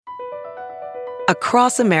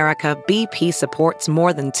Across America, BP supports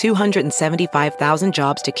more than 275,000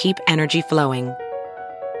 jobs to keep energy flowing.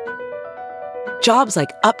 Jobs like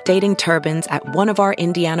updating turbines at one of our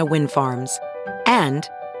Indiana wind farms and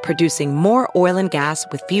producing more oil and gas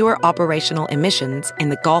with fewer operational emissions in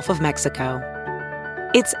the Gulf of Mexico.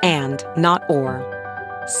 It's and, not or.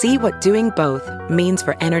 See what doing both means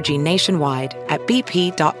for energy nationwide at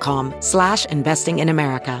bp.com/investing in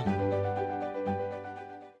America.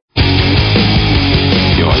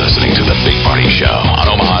 You're listening to The Big Party Show on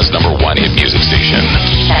Omaha's #1 hit music station.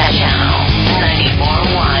 Channel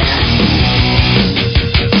 94.1.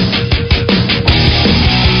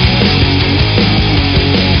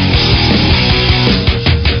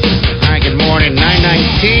 All right, good morning.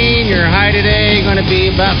 9:19. Your high today going to be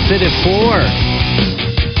about 54.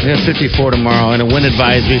 We have 54 tomorrow, and a wind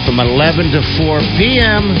advisory from 11 to 4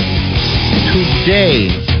 p.m. today.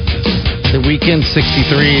 The weekend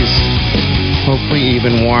 63s. Hopefully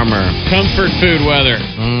even warmer. Comfort food weather.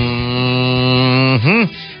 Mm-hmm.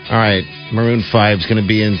 All right. Maroon 5 is going to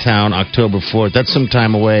be in town October 4th. That's some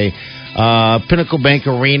time away. Pinnacle Bank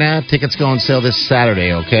Arena. Tickets go on sale this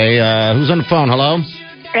Saturday, okay? Who's on the phone? Hello?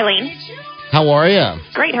 Arlene. How are you?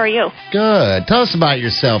 Great, how are you? Good. Tell us about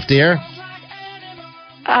yourself, dear.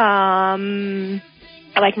 I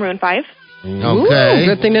like Maroon 5. Okay. Ooh,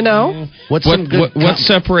 good thing to know. What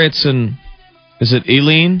separates an... Is it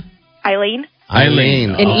Eileen? Eileen.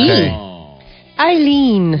 Eileen. An okay. E.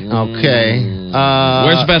 Eileen. Okay.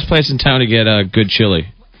 Where's the best place in town to get good chili?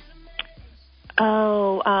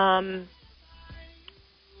 I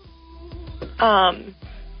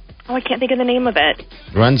can't think of the name of it.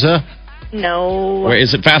 Runza? No. Wait,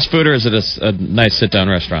 is it fast food or is it a nice sit-down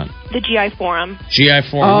restaurant? The GI Forum. GI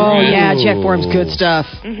Forum. Oh, yeah, GI Forum's good stuff.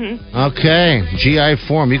 Mm-hmm. Okay. GI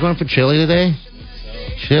Forum. You going for chili today?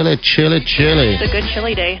 Chili. It's a good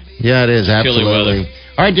chili day. Yeah, it is. Absolutely. Chilly weather.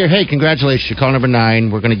 All right, dear. Hey, congratulations. You're call number 9.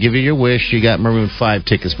 We're going to give you your wish. You got Maroon 5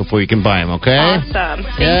 tickets before you can buy them, okay? Awesome.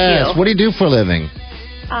 Thank yes. you. What do you do for a living?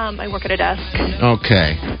 I work at a desk.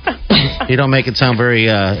 Okay. You don't make it sound very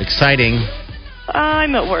exciting.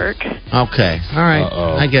 I'm at work. Okay. All right.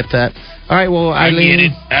 Uh-oh. I get that. All right, well,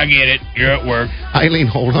 Eileen. I get it. You're at work. Eileen,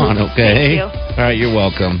 hold on, okay? Thank you. All right, you're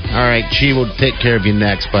welcome. All right, she will take care of you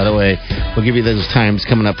next, by the way. We'll give you those times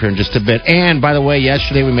coming up here in just a bit. And, by the way,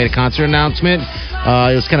 yesterday we made a concert announcement.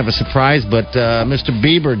 It was kind of a surprise, but Mr.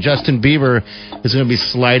 Bieber, Justin Bieber, is going to be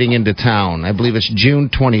sliding into town. I believe it's June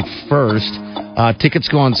 21st. Tickets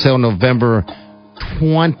go on sale November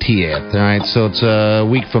 20th. All right, so it's a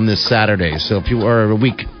week from this Saturday. So if you are a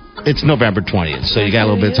week... It's November 20th, so you got a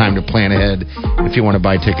little bit of time to plan ahead if you want to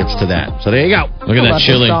buy tickets to that. So there you go. Look at that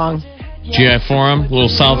chili. GI Forum, a little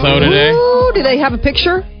South O today. Ooh, do they have a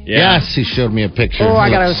picture? Yeah. Yes, he showed me a picture. Oh,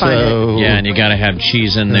 I got to find it. Yeah, and you got to have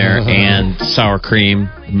cheese in there and sour cream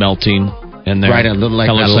melting in there. Right, a little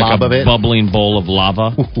like looks a like lob of it. Bubbling bowl of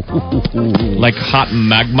lava. Like hot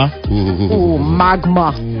magma. Ooh,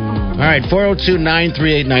 magma. All right,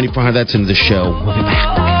 402-938-9400. That's into the show. We'll be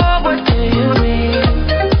back.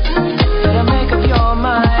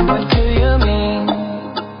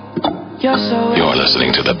 You're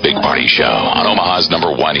listening to The Big Party Show on Omaha's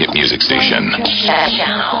 #1 hit music station.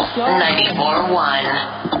 Channel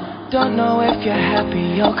 94.1. Don't know if you're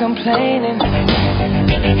happy or complaining.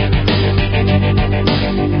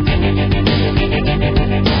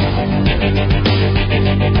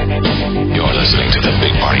 You're listening to The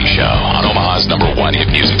Big Party Show on Omaha's #1 hit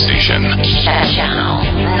music station. Channel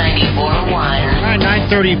 94.1. All right,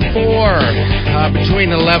 9:34.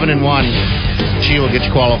 Between 11 and 1, she will get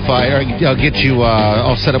you qualified. Or I'll get you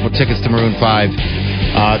all set up with tickets to Maroon 5.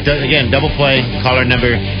 Again, double play, caller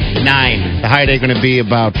number 9. The high day going to be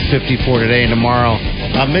about 54 today and tomorrow.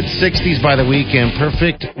 Mid-60s by the weekend.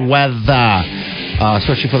 Perfect weather.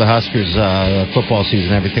 Especially for the Huskers football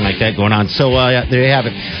season and everything like that going on. So, yeah, there you have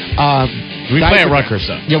it. We play at Rutgers,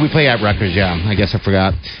 though. Yeah, we play at Rutgers, yeah. I guess I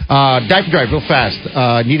forgot. Diaper Drive, real fast.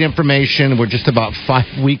 Need information. We're just about 5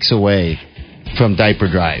 weeks away from Diaper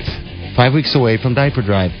Drive. 5 weeks away from Diaper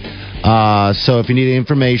Drive. So if you need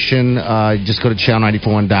information, just go to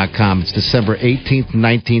channel941.com. It's December 18th,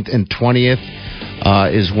 19th, and 20th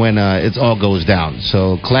is when it all goes down.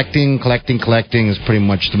 So collecting is pretty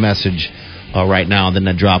much the message right now. Then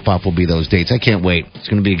the drop-off will be those dates. I can't wait. It's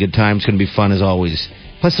going to be a good time. It's going to be fun as always.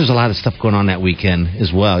 Plus, there's a lot of stuff going on that weekend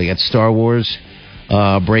as well. You got Star Wars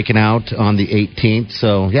breaking out on the 18th.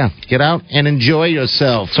 So, yeah, get out and enjoy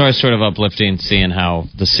yourself. It's always sort of uplifting seeing how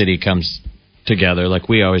the city comes together. Like,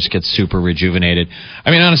 we always get super rejuvenated.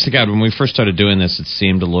 I mean, honest to God, when we first started doing this, it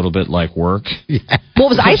seemed a little bit like work. Well, it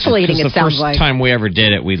was isolating, it sounds like. The first time we ever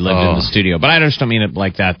did it, we lived in the studio. But I just don't mean it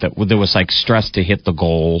like that there was, like, stress to hit the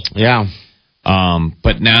goal. Yeah.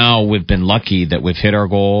 But now we've been lucky that we've hit our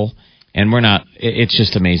goal. And we're not, it's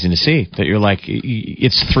just amazing to see that you're like,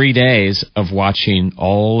 it's 3 days of watching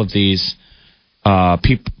all of these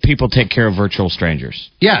people take care of virtual strangers.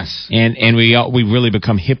 Yes. And we really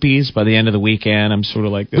become hippies by the end of the weekend. I'm sort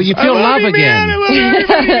of like this. But you feel love again.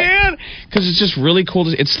 Because it's just really cool.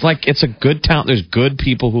 It's like, it's a good town. There's good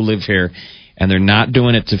people who live here, and they're not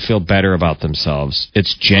doing it to feel better about themselves.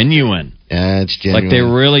 It's genuine. Yeah, it's genuine.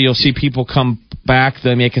 Like, you'll see people come back,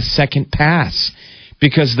 they make a second pass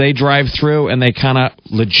because they drive through and they kind of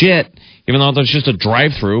legit, even though there's just a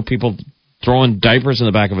drive-through, people throwing diapers in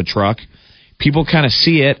the back of a truck. People kind of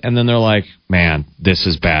see it, and then they're like, man, this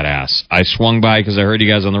is badass. I swung by because I heard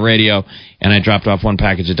you guys on the radio, and I dropped off one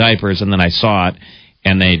package of diapers, and then I saw it,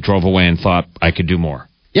 and they drove away and thought I could do more.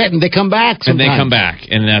 Yeah, and they come back sometimes. And they come back,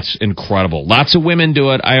 and that's incredible. Lots of women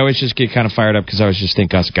do it. I always just get kind of fired up because I always just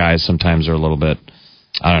think us guys sometimes are a little bit,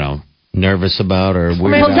 I don't know, nervous about or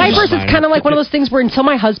weird. Well, diapers is kind of like one of those things where until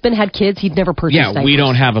my husband had kids, he'd never purchase diapers. Yeah, we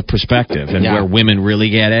don't have a perspective, and where women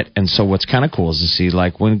really get it. And so what's kind of cool is to see,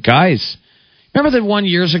 like, when guys... Remember that one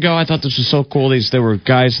years ago? I thought this was so cool. There were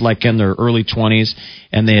guys like in their early 20s,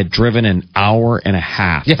 and they had driven an hour and a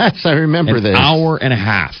half. Yes, I remember this. An hour and a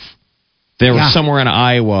half. They were somewhere in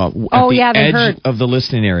Iowa at the edge of the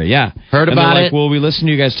listening area. Yeah. Heard about it. Well, we listen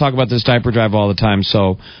to you guys talk about this diaper drive all the time,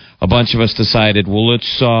 so a bunch of us decided, well,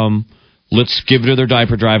 let's give it to their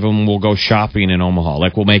diaper drive and we'll go shopping in Omaha.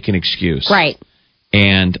 Like, we'll make an excuse. Right.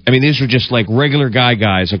 And, I mean, these were just like regular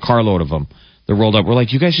guys, a carload of them. They rolled up. We're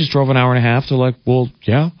like, you guys just drove an hour and a half? They're like, well,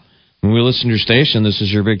 yeah. When we listen to your station, this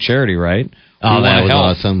is your big charity, right? Oh, that was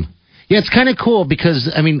awesome. Yeah, it's kind of cool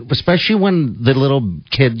because, I mean, especially when the little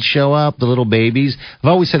kids show up, the little babies. I've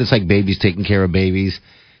always said it's like babies taking care of babies.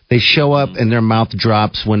 They show up and their mouth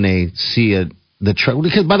drops when they see the truck.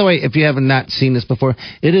 Because, by the way, if you haven't not seen this before,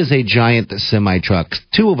 it is a giant semi-truck.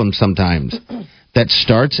 2 of them sometimes. That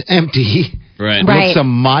starts empty. Right. Looks a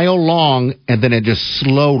mile long, and then it just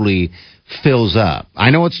slowly fills up. I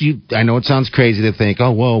know it sounds crazy to think,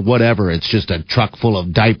 oh, well, whatever. It's just a truck full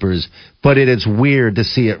of diapers. But it is weird to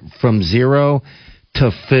see it from zero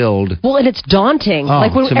to filled. Well, and it's daunting. Oh,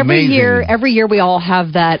 like when it's amazing. every year we all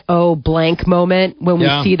have that blank moment when we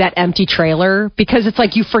see that empty trailer, because it's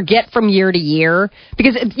like you forget from year to year,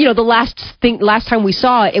 because the last time we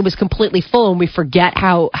saw it, it was completely full, and we forget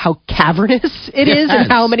how cavernous it is and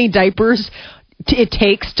how many diapers it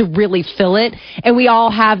takes to really fill it. And we all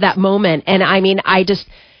have that moment. And I mean,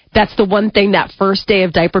 that's the one thing, that first day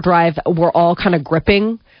of diaper drive, we're all kind of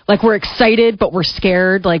gripping. Like, we're excited, but we're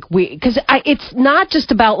scared. Like, because it's not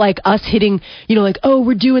just about like us hitting, like, oh,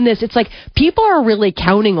 we're doing this. It's like people are really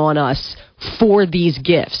counting on us for these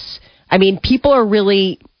gifts. I mean, people are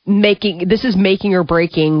really this is making or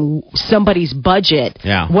breaking somebody's budget,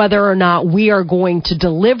 whether or not we are going to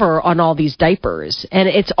deliver on all these diapers. And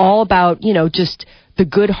it's all about, just the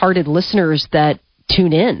good-hearted listeners that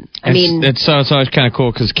tune in. It's always kind of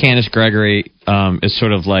cool because Candace Gregory is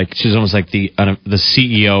sort of like, she's almost like the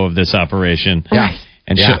CEO of this operation. Yeah.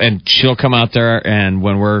 And she'll come out there, and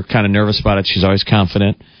when we're kind of nervous about it, she's always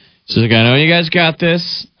confident. She's like, I know you guys got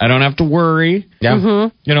this. I don't have to worry. Yeah.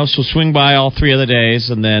 Mm-hmm. So swing by all 3 of the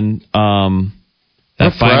days, and then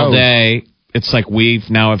that final day, it's like we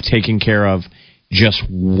now have taken care of just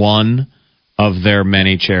one of their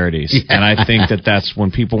many charities. Yeah. And I think that's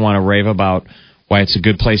when people want to rave about why it's a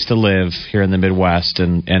good place to live here in the Midwest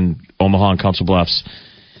and Omaha and Council Bluffs.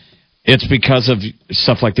 It's because of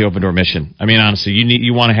stuff like the Open Door Mission. I mean, honestly,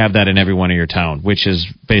 you want to have that in every one of your town, which is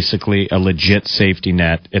basically a legit safety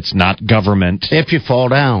net. It's not government. If you fall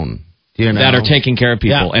down, that are taking care of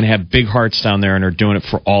people and have big hearts down there and are doing it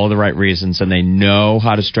for all of the right reasons, and they know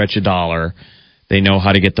how to stretch a dollar. They know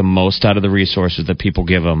how to get the most out of the resources that people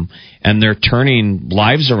give them, and they're turning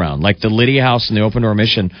lives around. Like the Lydia House and the Open Door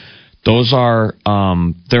Mission. Those are,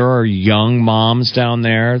 there are young moms down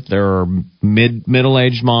there. There are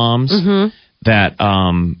middle-aged moms that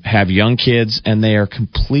have young kids, and they are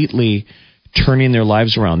completely turning their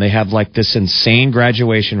lives around. They have like this insane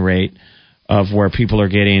graduation rate of where people are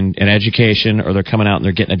getting an education, or they're coming out and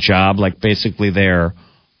they're getting a job. Like, basically they're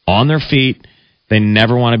on their feet. They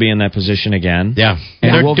never want to be in that position again. Yeah.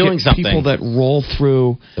 And they're we'll doing get something. people that roll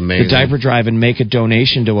through the diaper drive and make a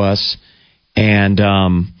donation to us, and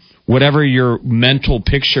whatever your mental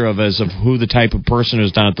picture of who the type of person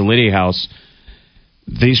is down at the Lydia House,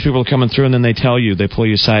 these people are coming through, and then they tell you, they pull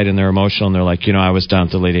you aside, and they're emotional, and they're like, I was down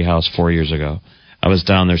at the Lady House 4 years ago. I was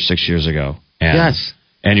down there 6 years ago. And, yes.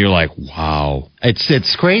 And you're like, wow.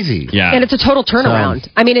 It's crazy. Yeah. And it's a total turnaround.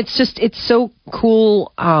 I mean, it's so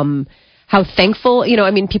cool how thankful,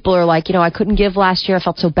 people are like, I couldn't give last year. I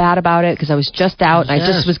felt so bad about it because I was just out and I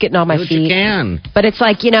just was getting on my feet. You can. But it's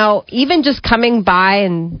like, even just coming by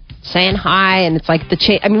and saying hi, and it's like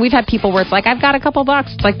we've had people where it's like, I've got a couple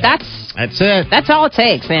bucks. It's like, that's it. That's all it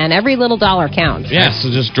takes, man. Every little dollar counts. Yeah,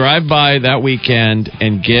 so just drive by that weekend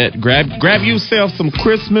and grab yourself some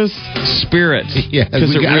Christmas spirit. Yeah,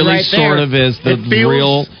 because it really sort of is the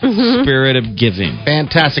real spirit of giving.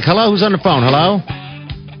 Fantastic. Hello, who's on the phone? Hello?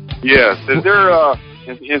 Yes. Is there,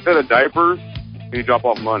 instead of diapers, can you drop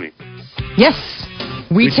off money? Yes.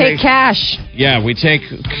 We take cash. Yeah, we take.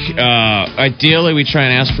 Ideally, we try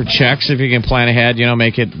and ask for checks if you can plan ahead.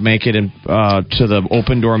 Make it in, to the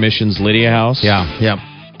Open Door Missions Lydia House. Yeah, yep.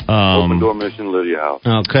 Open Door Mission Lydia House.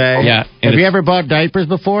 Okay. Yeah. Have you ever bought diapers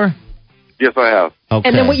before? Yes, I have. Okay.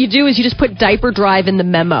 And then what you do is you just put Diaper Drive in the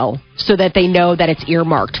memo so that they know that it's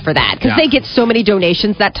earmarked for that. Because they get so many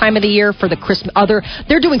donations that time of the year for the Christmas.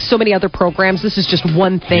 They're doing so many other programs. This is just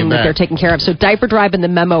one thing that they're taking care of. So Diaper Drive in the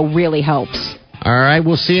memo really helps. All right,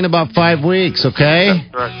 we'll see you in about 5 weeks, okay?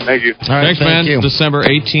 All right, thank you. All right, thanks, man. you. December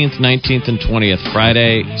 18th, 19th, and 20th.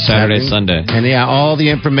 Friday, Saturday, Sunday. And all the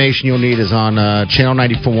information you'll need is on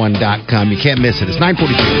channel941.com. You can't miss it. It's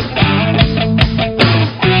 9:42.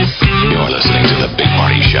 You're listening to The Big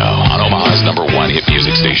Party Show on Omaha's #1 hit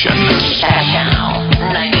music station. Channel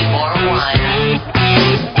 94.1.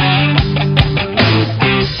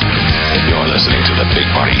 You're listening to The Big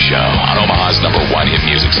Party Show on Omaha's #1 hit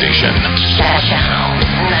music station. Channel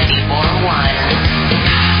 94.1.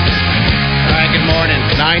 All right, good morning.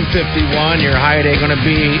 9:51. Your high day going to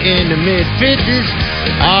be in the mid-50s.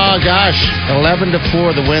 Oh, gosh. 11 to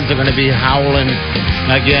 4. The winds are going to be howling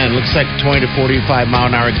again. Looks like 20 to 45 mile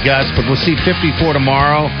an hour gusts, but we'll see 54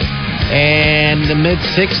 tomorrow and the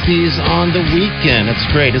mid-60s on the weekend. That's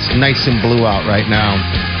great. It's nice and blue out right now.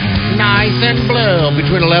 Nice and blue.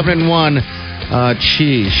 Between 11 and 1.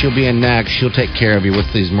 Cheese. She'll be in next. She'll take care of you with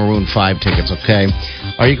these Maroon 5 tickets, okay?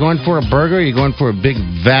 Are you going for a burger or are you going for a big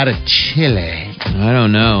vat of chili? I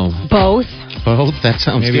don't know. Both? Both? That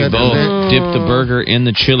sounds Maybe good. both. Dip the burger in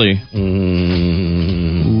the chili.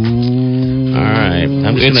 All right.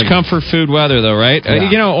 It's comfort food weather, though, right?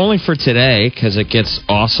 Yeah. Only for today, because it gets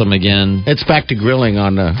awesome again. It's back to grilling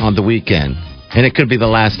on the weekend. And it could be the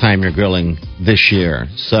last time you're grilling this year.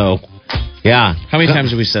 So, yeah. How many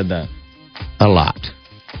times have we said that? A lot.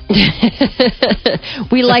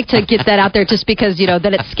 We like to get that out there just because,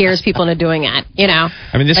 then it scares people into doing it, I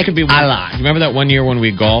mean, this could be... a lot. Remember that one year when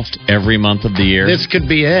we golfed every month of the year? This could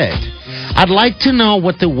be it. I'd like to know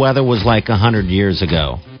what the weather was like 100 years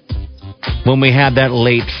ago when we had that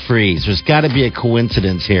late freeze. There's got to be a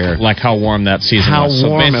coincidence here. Like how warm that season was. How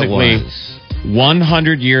warm so basically, it was.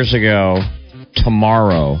 100 years ago,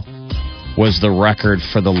 tomorrow was the record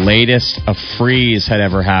for the latest a freeze had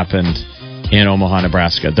ever happened in Omaha,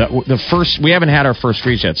 Nebraska. The first, we haven't had our first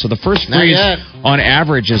freeze yet. So the first freeze on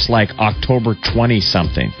average is like October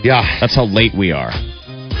 20-something. Yeah. That's how late we are.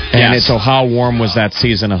 And so how warm was that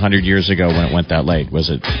season 100 years ago when it went that late? Was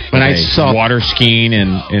it when I saw water skiing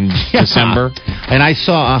in December? And I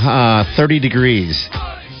saw 30 degrees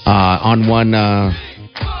on one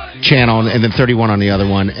channel and then 31 on the other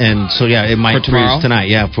one. And so, it might freeze tonight.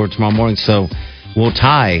 Yeah, for tomorrow morning. So we'll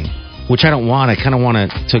tie, which I don't want. I kind of want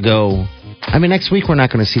it to go... I mean, next week we're not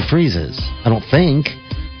going to see freezes. I don't think.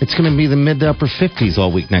 It's going to be the mid to upper 50s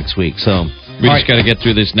all week next week. So we just got to get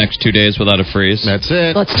through these next 2 days without a freeze. That's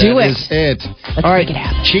it. Let's do it. That's it. Let's make it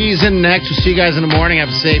happen. Cheese in next. We'll see you guys in the morning. Have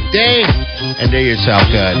a safe day and do yourself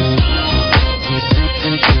good.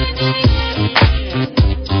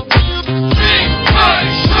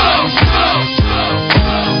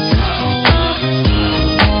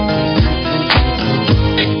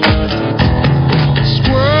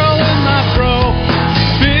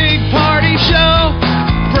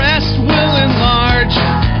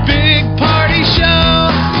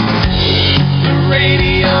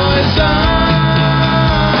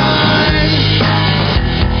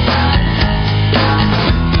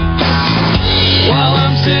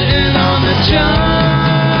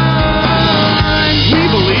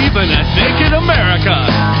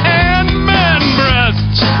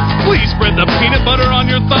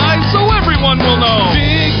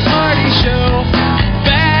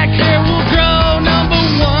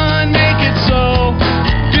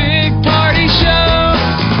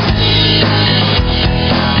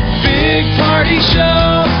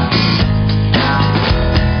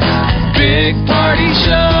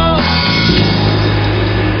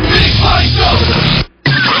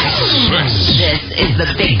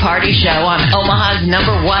 The Big Party Show on Omaha's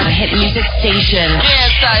 #1 hit music station.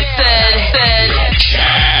 Yes, I said.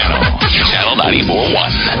 Channel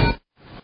 94.1.